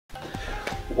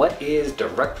What is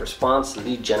direct response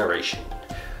lead generation?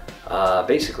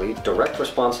 Basically, direct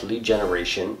response lead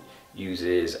generation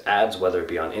uses ads, whether it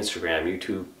be on Instagram,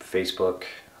 YouTube, Facebook,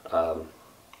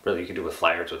 really you can do with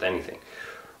flyers, with anything.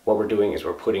 What we're doing is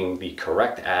we're putting the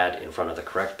correct ad in front of the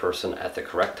correct person at the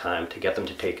correct time to get them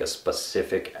to take a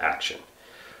specific action.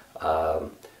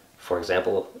 For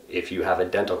example, if you have a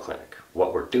dental clinic,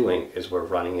 what we're doing is we're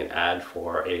running an ad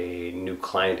for a new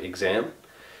client exam.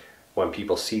 When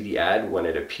people see the ad, when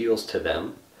it appeals to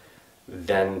them,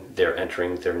 then they're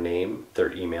entering their name,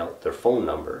 their email, their phone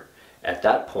number. At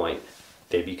that point,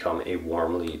 they become a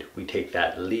warm lead. We take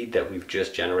that lead that we've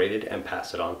just generated and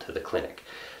pass it on to the clinic.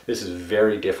 This is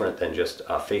very different than just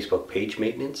Facebook page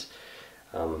maintenance.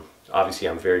 Obviously,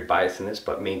 I'm very biased in this,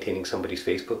 but maintaining somebody's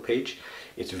Facebook page,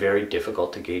 it's very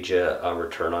difficult to gauge a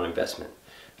return on investment.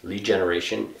 Lead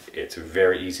generation, it's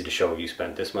very easy to show you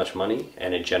spent this much money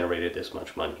and it generated this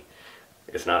much money.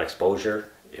 It's not exposure,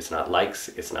 it's not likes,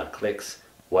 it's not clicks.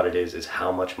 What it is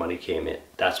how much money came in.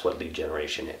 That's what lead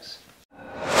generation is.